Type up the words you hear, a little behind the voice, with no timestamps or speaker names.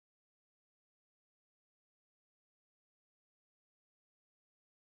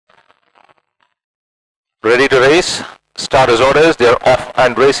Ready to race. Starters orders. They are off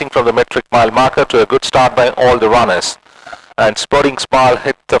and racing from the metric mile marker to a good start by all the runners. And Sporting Smile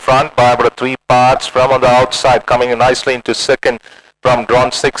hit the front by about 3 parts from on the outside, coming in nicely into second. From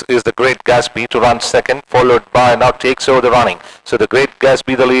drawn 6 is the Great Gatsby to run second, followed by, now takes over the running. So the Great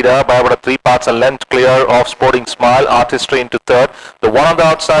Gatsby the leader by about 3 parts, a length clear of Sporting Smile. Artistry into third. The one on the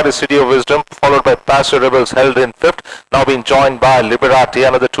outside is City of Wisdom, followed by Paso Robles, held in fifth. Now being joined by Liberati,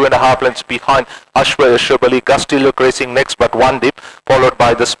 another 2.5 lengths behind Ashway Shubali. Gusty Look racing next, but one deep, followed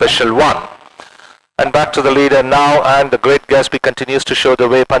by the Special One. And back to the leader now, and the Great Gatsby continues to show the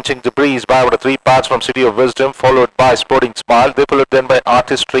way, punching the breeze by about 3 parts from City of Wisdom, followed by Sporting Smile. They followed then by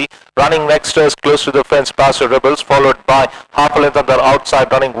Artistry. Running next is close to the fence, Paso Rebels, followed by half a length on the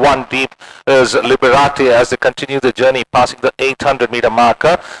outside, running one deep is Liberati as they continue the journey, passing the 800-meter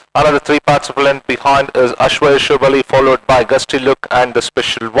marker. Another 3 parts of a length behind is Ashway Shubali, followed by Gusty Look and the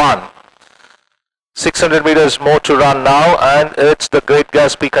Special One. 600 meters more to run now, and it's the Great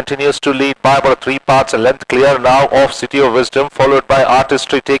Gatsby continues to lead by about 3 parts, a length clear now of City of Wisdom, followed by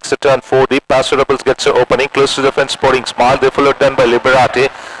Artistry, takes a turn 4 deep. Paso Rebels gets an opening, close to the fence, Sporting Smile. They followed then by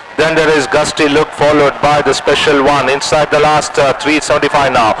Liberati. Then there is Gusty Look, followed by the Special One. Inside the last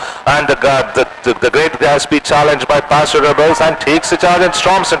 375 now, and the Great Gatsby challenged by Paso Rebels and takes the charge and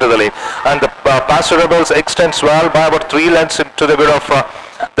storms into the lead. And the Paso Rebels extends well by about 3 lengths into the good of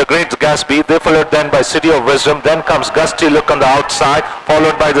the Great Gatsby. They followed then by City of Wisdom. Then comes Gusty Look on the outside,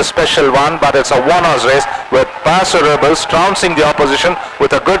 followed by the Special One. But it's a one-horse race with Paso Rebels trouncing the opposition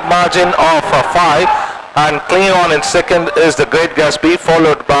with a good margin of 5. And clinging on in second is the Great Gatsby,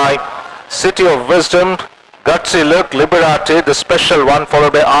 followed by City of Wisdom, Gusty Look, Liberati, the Special One,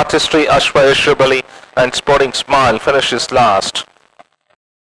 followed by Artistry, Ashway Shubali, and Sporting Smile finishes last.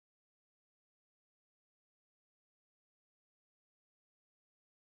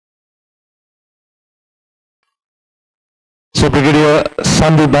 So Brigadier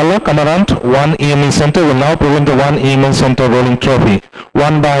Sandeep Balla, Commandant, 1 EME Center will now present the 1 EME Center rolling trophy,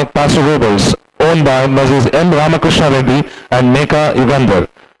 won by Paso Robles, owned by Mrs. M. Ramakrishna Reddy and Meka Ivandar.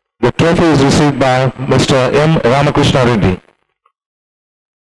 The trophy is received by Mr. M. Ramakrishna Reddy.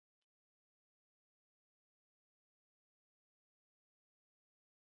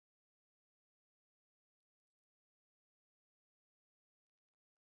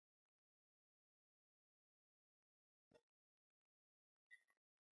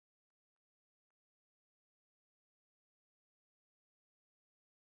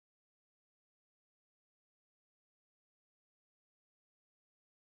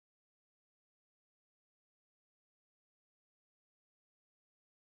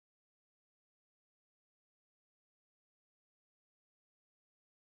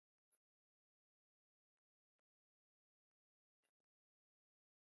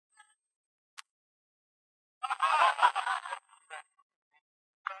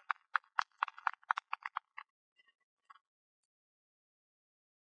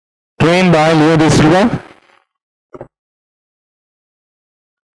 Trained by Silva.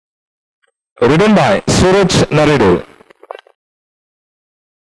 Ridden by Suraj Narredu.